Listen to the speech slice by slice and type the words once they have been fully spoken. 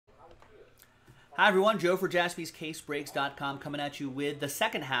Hi everyone, Joe for JaspysCaseBreaks.com coming at you with the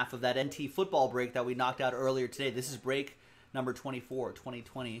second half of that NT football break that we knocked out earlier today. This is break number 24,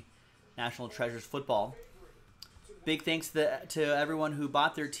 2020 National Treasures Football. Big thanks to everyone who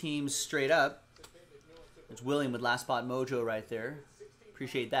bought their teams straight up. It's William with Last Spot Mojo right there.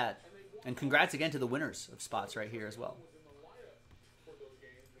 Appreciate that. And congrats again to the winners of spots right here as well.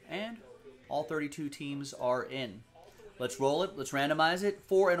 And all 32 teams are in. Let's roll it. Let's randomize it.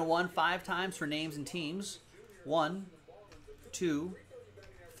 4 and a 1, 5 times for names and teams. 1, 2,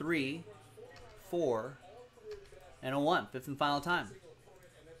 3, 4, and a 1. Fifth and final time.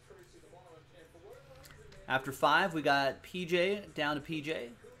 After 5, we got PJ down to PJ.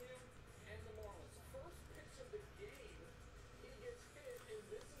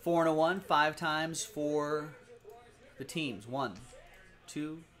 Four and a 1, 5 times for the teams. 1,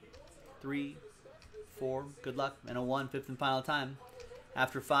 2, 3, 4. Good luck. And a 1, fifth and final time.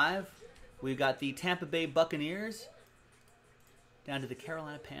 After 5, we've got the Tampa Bay Buccaneers down to the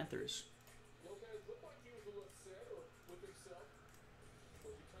Carolina Panthers.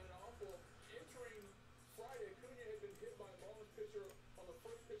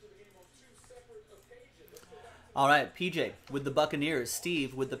 All right, PJ with the Buccaneers,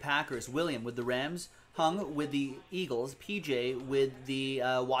 Steve with the Packers, William with the Rams, Hung with the Eagles, PJ with the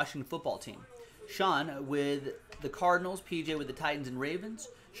Washington football team, Sean with the Cardinals, PJ with the Titans and Ravens,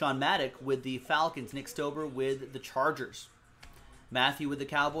 Sean Maddock with the Falcons, Nick Stober with the Chargers, Matthew with the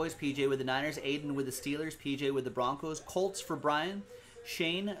Cowboys, PJ with the Niners, Aiden with the Steelers, PJ with the Broncos, Colts for Brian,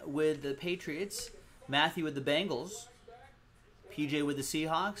 Shane with the Patriots, Matthew with the Bengals, PJ with the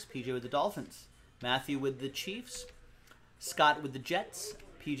Seahawks, PJ with the Dolphins, Matthew with the Chiefs, Scott with the Jets,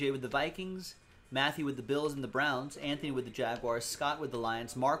 PJ with the Vikings, Matthew with the Bills and the Browns, Anthony with the Jaguars, Scott with the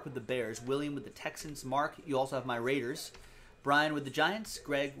Lions, Mark with the Bears, William with the Texans, Mark, you also have my Raiders, Brian with the Giants,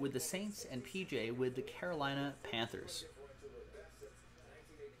 Greg with the Saints, and PJ with the Carolina Panthers.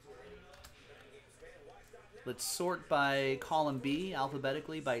 Let's sort by column B,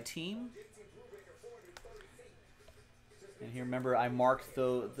 alphabetically by team. And here, remember, I marked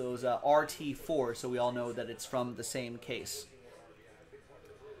those RT4, so we all know that it's from the same case.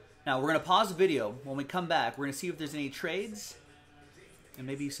 Now, we're going to pause the video. When we come back, we're going to see if there's any trades and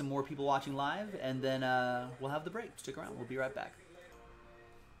maybe some more people watching live, and then we'll have the break. Stick around. We'll be right back.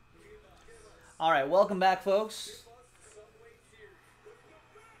 All right, welcome back, folks.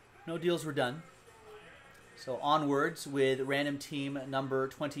 No deals were done. So onwards with random team number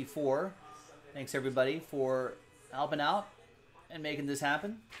 24. Thanks, everybody, for helping out and making this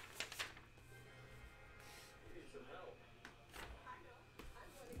happen.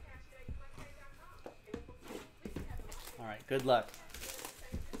 All right, good luck.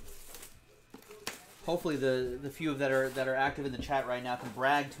 Hopefully the few that are active in the chat right now can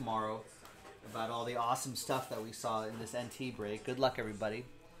brag tomorrow about all the awesome stuff that we saw in this NT break. Good luck, everybody.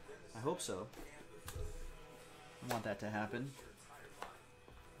 I hope so. I want that to happen.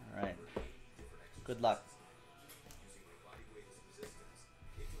 All right. Good luck.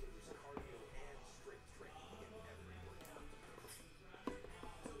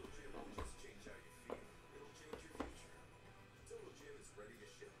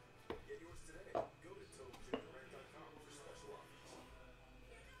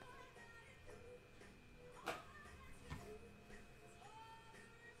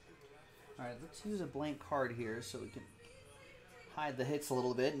 All right, let's use a blank card here so we can hide the hits a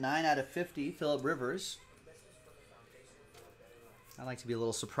little bit. 9 out of 50, Phillip Rivers. I like to be a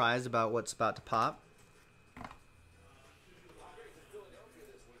little surprised about what's about to pop.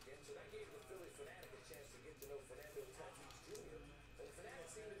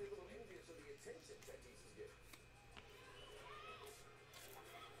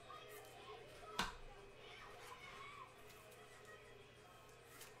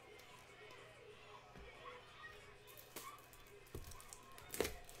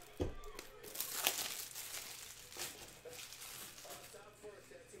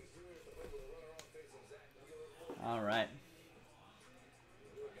 All right.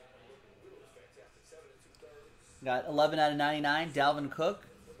 Got 11 out of 99, Dalvin Cook.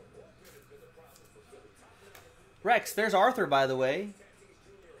 Rex, there's Arthur, by the way.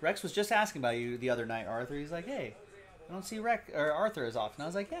 Rex was just asking about you the other night, Arthur. He's like, hey, I don't see Arthur as often. I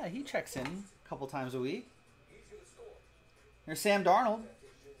was like, yeah, he checks in a couple times a week. There's Sam Darnold,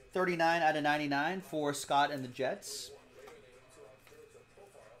 39 out of 99 for Scott and the Jets.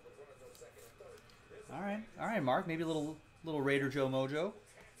 All right, Mark. Maybe a little Raider Joe Mojo.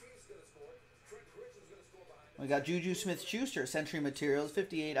 We got Juju Smith-Schuster, Century Materials,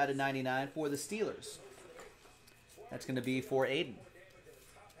 58 out of 99 for the Steelers. That's going to be for Aiden.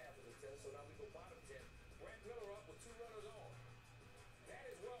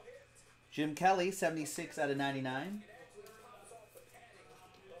 Jim Kelly, 76 out of 99.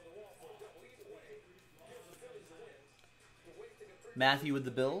 Matthew with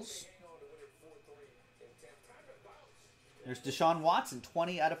the Bills. There's Deshaun Watson,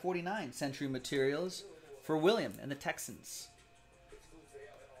 20 out of 49. Century Materials for William and the Texans.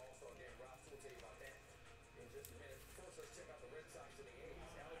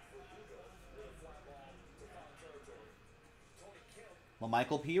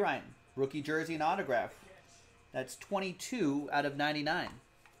 LaMichael P. Ryan, rookie jersey and autograph. That's 22 out of 99.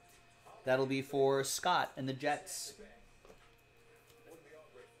 That'll be for Scott and the Jets.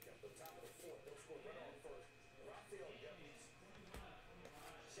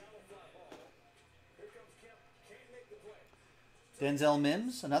 Denzel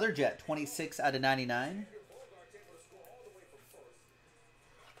Mims, another Jet, 26 out of 99.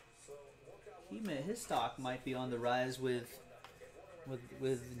 His stock might be on the rise with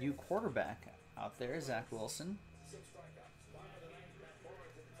new quarterback out there, Zach Wilson.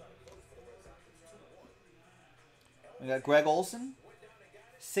 We got Greg Olsen,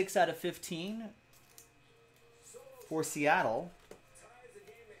 6 out of 15 for Seattle.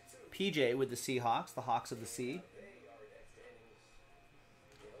 PJ with the Seahawks, the Hawks of the Sea.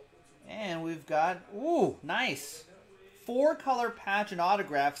 And we've got, ooh, nice. 4-color patch and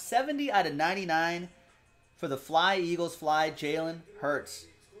autograph, 70 out of 99 for the Fly Eagles Fly, Jalen Hurts.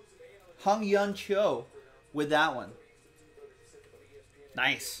 Hung Yun Cho with that one.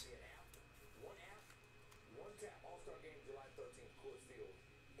 Nice.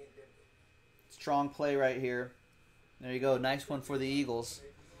 Strong play right here. There you go. Nice one for the Eagles.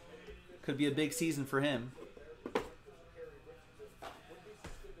 Could be a big season for him.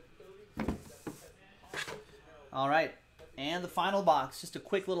 All right. And the final box. Just a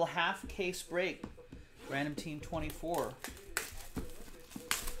quick little half case break. Random Team 24.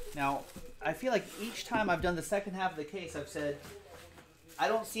 Now, I feel like each time I've done the second half of the case, I've said, I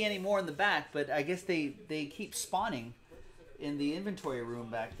don't see any more in the back, but I guess they keep spawning in the inventory room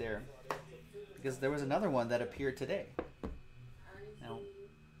back there. Because there was another one that appeared today. Now,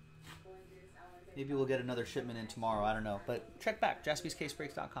 maybe we'll get another shipment in tomorrow. I don't know. But check back,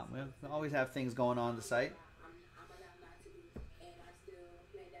 jaspyscasebreaks.com. We always have things going on the site.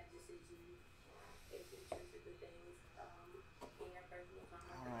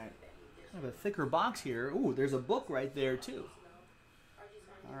 Alright. I have a thicker box here. Ooh, there's a book right there, too.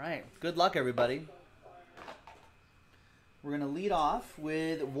 Alright. Good luck, everybody. We're going to lead off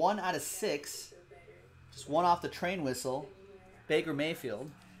with 1 out of 6. Just one off the train whistle. Baker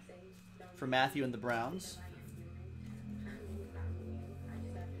Mayfield for Matthew and the Browns.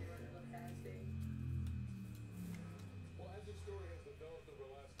 Well, as this story has developed over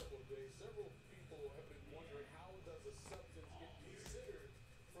the last couple of days, several people have been wondering how does a substance get considered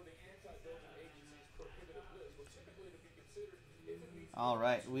for the anti-doping agency's prohibited list? Well, typically to be considered if it meets... All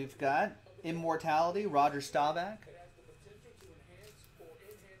right, we've got Immortality, Roger Staubach.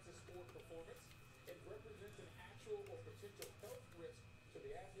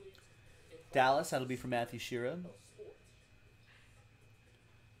 Dallas, that'll be for Matthew Shearer.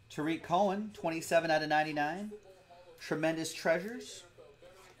 Tariq Cohen, 27 out of 99. Tremendous Treasures.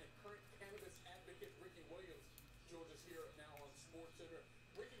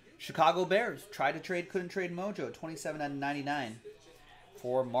 Chicago Bears, tried to trade, couldn't trade Mojo, 27 out of 99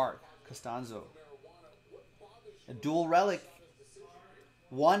 for Mark Costanzo. A dual relic,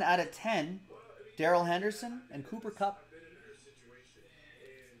 1 out of 10. Darrell Henderson and Cooper Kupp.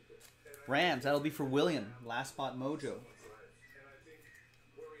 Rams, that'll be for William. Last spot Mojo.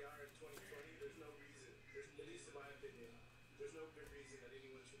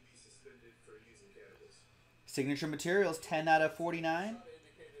 Signature Materials, 10 out of 49.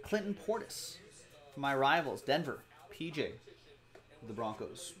 Clinton Portis. For my rivals, Denver. PJ. The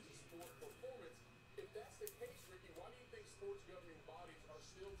Broncos.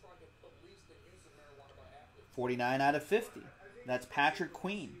 49 out of 50. That's Patrick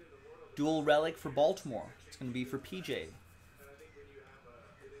Queen. Dual relic for Baltimore. It's going to be for PJ.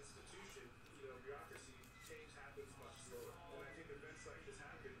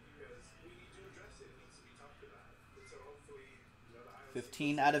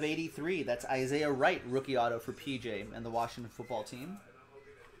 $15 out of 83. That's Isaiah Wright, rookie auto for PJ and the Washington football team.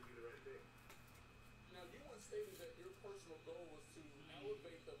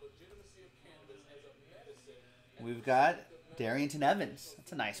 We've got Darrington Evans.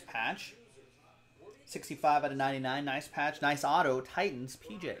 That's a nice patch. 65 out of 99. Nice patch. Nice auto. Titans,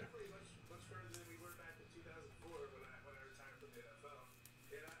 PJ.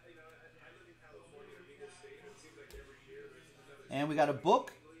 And we got a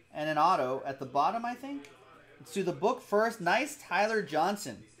book and an auto at the bottom, I think. Let's do the book first. Nice Tyler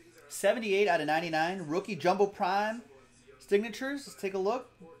Johnson. 78 out of 99. Rookie Jumbo Prime signatures. Let's take a look.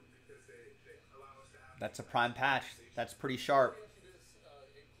 That's a prime patch. That's pretty sharp.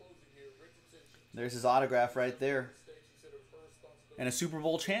 There's his autograph right there. And a Super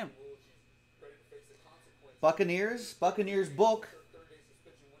Bowl champ. Buccaneers. Buccaneers book.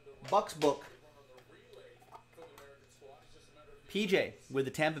 Bucks book. PJ with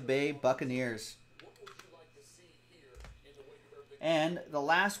the Tampa Bay Buccaneers. And the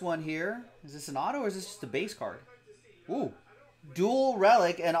last one here. Is this an auto or is this just a base card? Ooh. Dual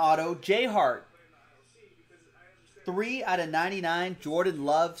relic and auto. J Hart. 3 out of 99. Jordan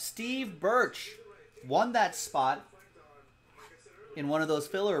Love. Steve Birch won that spot in one of those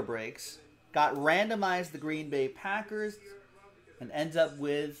filler breaks. Got randomized the Green Bay Packers and ends up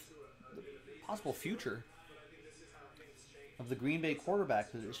with the possible future of the Green Bay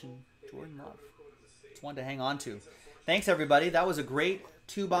quarterback position, Jordan Love. It's one to hang on to. Thanks, everybody. That was a great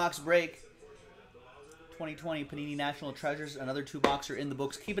 2-box break. 2020 Panini National Treasures. Another 2-boxer in the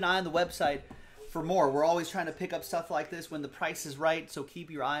books. Keep an eye on the website for more. We're always trying to pick up stuff like this when the price is right, so keep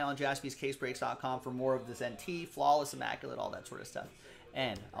your eye on jaspyscasebreaks.com for more of this NT, flawless, immaculate, all that sort of stuff.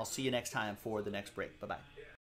 And I'll see you next time for the next break. Bye-bye.